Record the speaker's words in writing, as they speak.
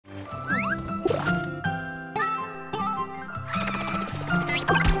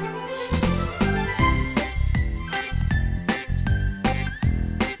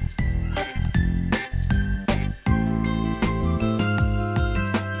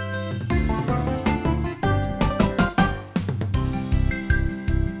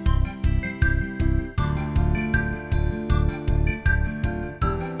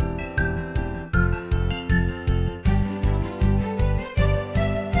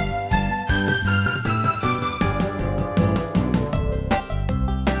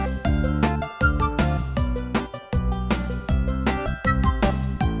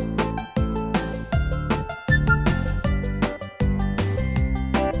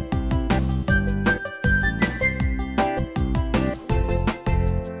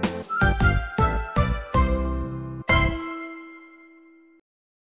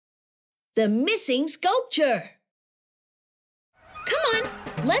the missing sculpture. Come on,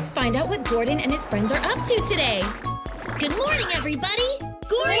 let's find out what Gordon and his friends are up to today. Good morning, everybody.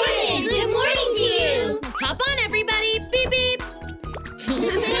 Gordon, good morning to you. Hop on, everybody. Beep, beep.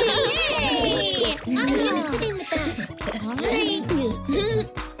 Hey! I'm gonna sit in the back.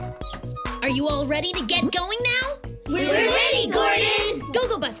 Are you all ready to get going now? We're ready, Gordon.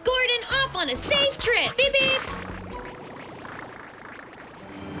 GoGo Bus Gordon off on a safe trip. Beep, beep.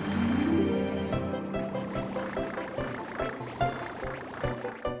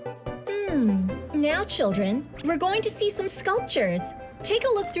 Now, children, we're going to see some sculptures. Take a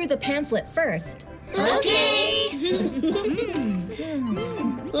look through the pamphlet first. Okay.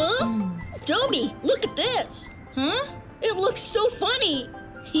 Huh? Toby, look at this. Huh? It looks so funny.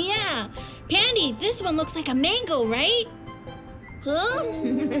 Yeah. Pandy, this one looks like a mango, right? Huh?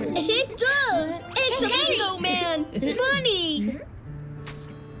 It does. It's a mango man. Funny.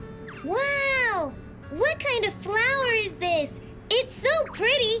 Wow! What kind of flower is this? It's so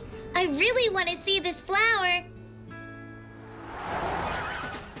pretty. I really want to see this flower.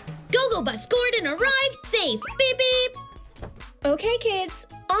 GoGo Bus Gordon arrived safe. Beep, beep. Okay, kids,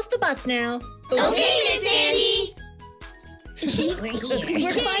 off the bus now. Okay, Miss Andy. We're here.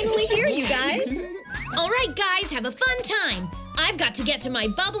 We're finally here, you guys. All right, guys, have a fun time. I've got to get to my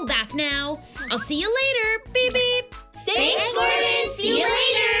bubble bath now. I'll see you later. Beep, beep. Thanks, Gordon. See you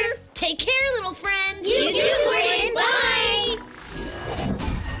later. Take care, little friends. You too, Gordon. Bye.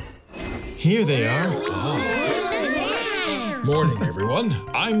 Here they are. Wow. Morning, everyone.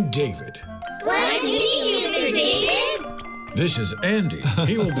 I'm David. Glad to meet you, Mr. David. This is Andy.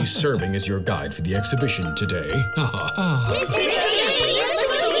 He will be serving as your guide for the exhibition today. Mr. David, let's go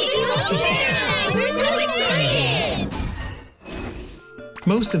see sculpture. We're so excited.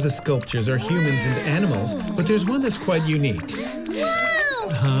 Most of the sculptures are humans and animals, but there's one that's quite unique.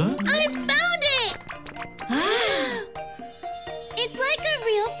 Wow! Huh? I found it! It's like a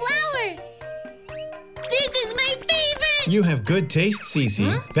real flower. This is my favorite! You have good taste, Cicy.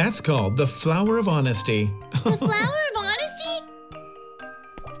 Huh? That's called the flower of honesty. The flower of honesty?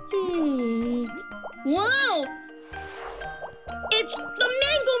 Wow! It's the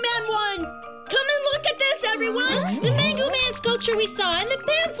Mango Man one! Come and look at this, everyone! The Mango Man sculpture we saw in the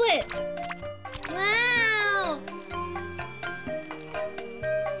pamphlet. Wow!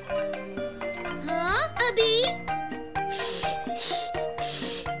 Huh? A bee?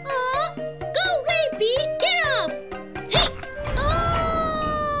 Oh! Go away, bee! Get off! Hey!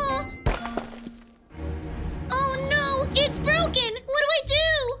 Oh! Oh no! It's broken! What do I do?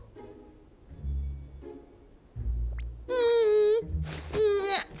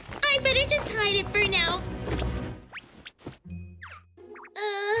 I better just hide it for now.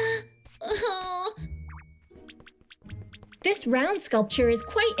 Oh. This round sculpture is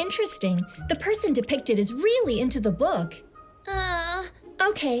quite interesting. The person depicted is really into the book.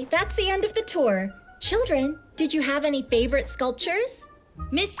 Okay, that's the end of the tour. Children, did you have any favorite sculptures?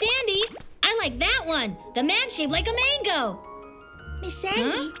 Miss Sandy, I like that one. The man shaped like a mango. Miss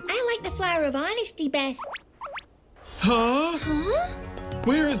Sandy, I like the flower of honesty best. Huh? Huh?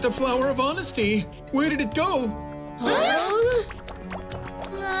 Where is the flower of honesty? Where did it go? No.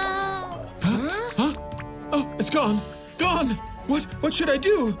 Huh? Oh, it's gone. Gone. What should I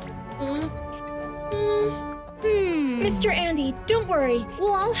do? Mr. Andy, don't worry.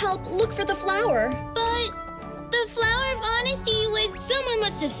 We'll all help look for the flower. But the flower of honesty was... Someone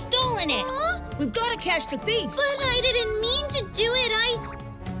must have stolen it. We've got to catch the thief. But I didn't mean to do it.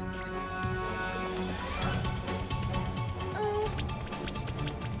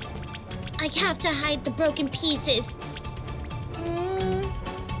 I have to hide the broken pieces.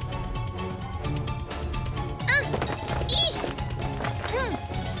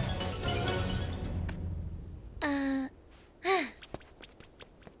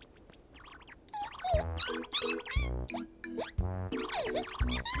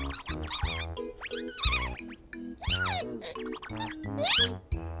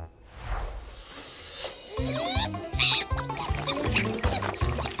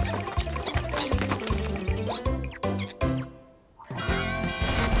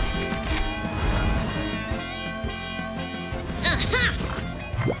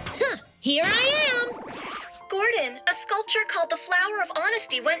 Here I am! Gordon, a sculpture called the Flower of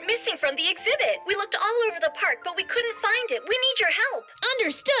Honesty went missing from the exhibit. We looked all over the park, but we couldn't find it. We need your help.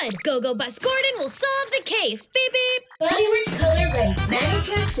 Understood. GoGo Bus Gordon will solve the case. Beep, beep. Bodywork color ready. Manual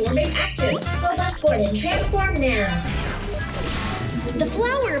transforming active. Go Bus Gordon, transform now. The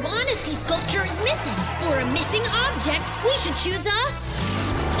Flower of Honesty sculpture is missing. For a missing object, we should choose a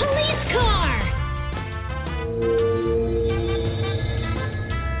police car.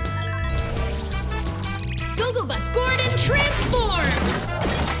 and transform!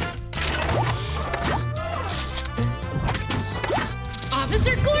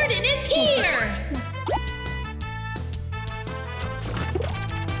 Officer Gordon is here!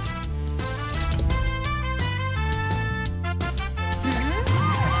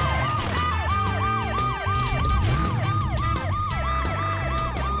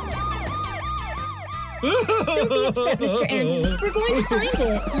 Don't be upset, Mr. Andy. We're going to find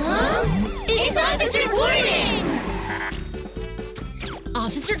it. Huh? It's Officer Gordon!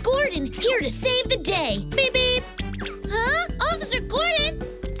 Officer Gordon, here to save the day. Beep, beep. Huh? Officer Gordon?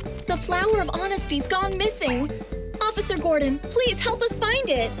 The flower of honesty's gone missing. Officer Gordon, please help us find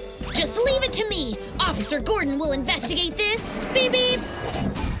it. Just leave it to me. Officer Gordon will investigate this. Beep, beep.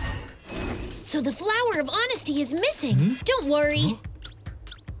 So the flower of honesty is missing. Don't worry.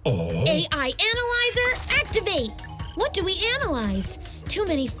 Oh. AI analyzer, activate! What do we analyze? Too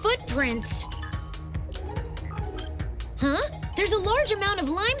many footprints. Huh? There's a large amount of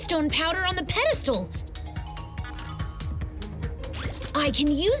limestone powder on the pedestal. I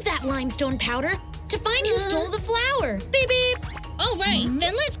can use that limestone powder to find who stole the flower. Beep, beep. All right,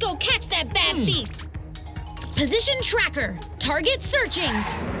 then let's go catch that bad thief. Position tracker. Target searching.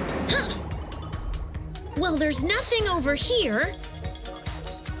 Huh. Well, there's nothing over here.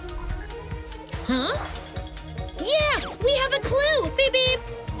 Huh? Yeah, we have a clue! Beep, beep!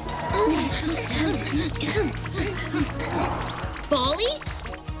 Bali?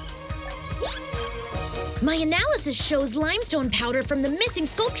 My analysis shows limestone powder from the missing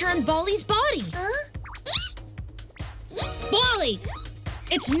sculpture on Bali's body. Bali,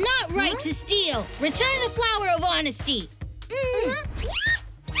 it's not right to steal. Return the flower of honesty.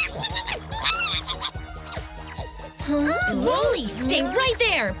 Bali, stay right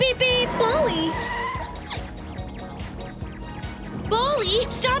there! Beep, beep! Bali! Bali,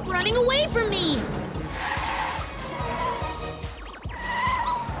 stop running away from me!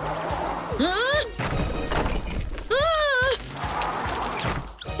 Huh? Ah!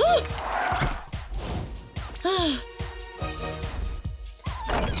 Ah!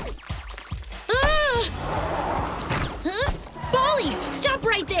 Ah! Huh? Bali, stop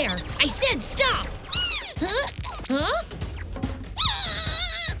right there! I said stop! Huh? Huh?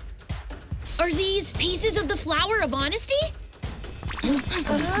 Are these pieces of the flower of honesty?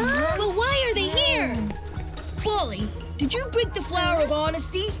 But why are they here? Bali, did you break the flower of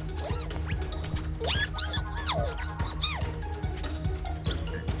honesty?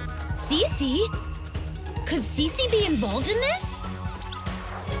 Cicy? Could Cicy be involved in this?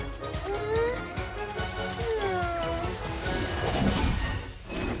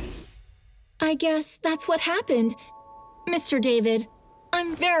 I guess that's what happened. Mr. David,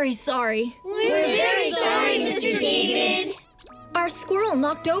 I'm very sorry. We're very sorry, Mr. David. Our squirrel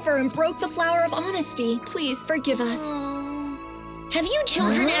knocked over and broke the flower of honesty. Please forgive us. Have you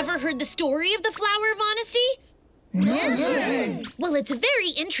children ever heard the story of the flower of honesty? Never. Well, it's a very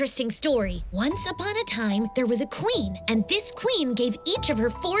interesting story. Once upon a time, there was a queen, and this queen gave each of her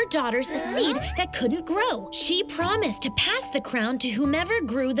 4 daughters a seed that couldn't grow. She promised to pass the crown to whomever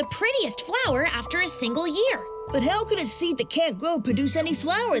grew the prettiest flower after a single year. But how could a seed that can't grow produce any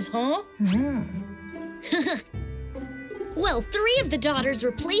flowers, huh? Well, 3 of the daughters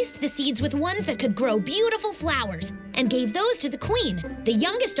replaced the seeds with ones that could grow beautiful flowers and gave those to the queen. The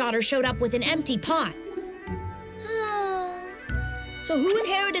youngest daughter showed up with an empty pot. So who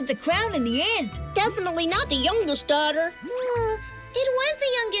inherited the crown in the end? Definitely not the youngest daughter. It was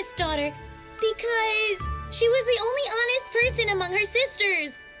the youngest daughter because she was the only honest person among her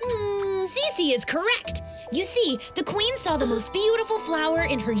sisters. Cicy is correct. You see, the queen saw the most beautiful flower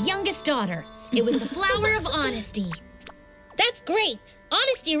in her youngest daughter. It was the flower of honesty. That's great.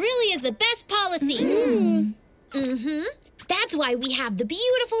 Honesty really is the best policy. That's why we have the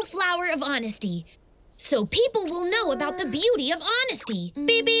beautiful flower of honesty. So people will know about the beauty of honesty.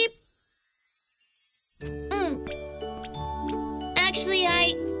 Beep, beep. Actually,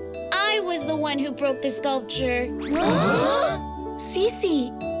 I was the one who broke the sculpture.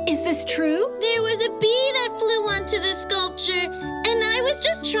 Cicy, is this true? There was a bee that flew onto the sculpture, and I was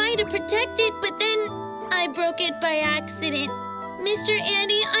just trying to protect it, but then I broke it by accident. Mr.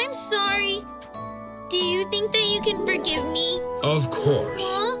 Andy, I'm sorry. Do you think that you can forgive me? Of course.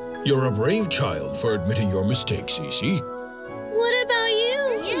 Huh? You're a brave child for admitting your mistake, Cicy. What about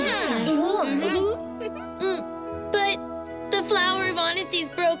you? Yes. But the flower of honesty is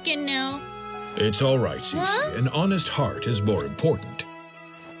broken now. It's all right, Cicy. An honest heart is more important.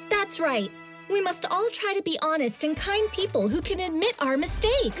 That's right. We must all try to be honest and kind people who can admit our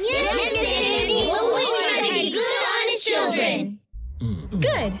mistakes. Yes, Miss Andy. We'll always try to be good, honest children.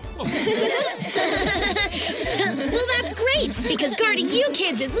 Good. Well, that's great, because guarding you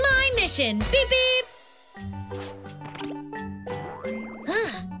kids is my mission. Beep, beep.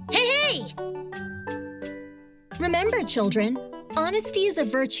 Hey! Remember, children, honesty is a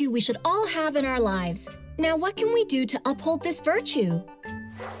virtue we should all have in our lives. Now, what can we do to uphold this virtue?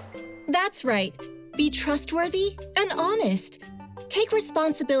 That's right. Be trustworthy and honest. Take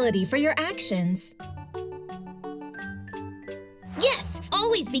responsibility for your actions. Yes,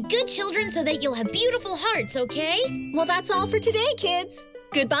 always be good children so that you'll have beautiful hearts, okay? Well, that's all for today, kids.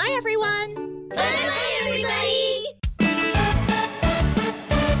 Goodbye, everyone. Bye-bye, everybody!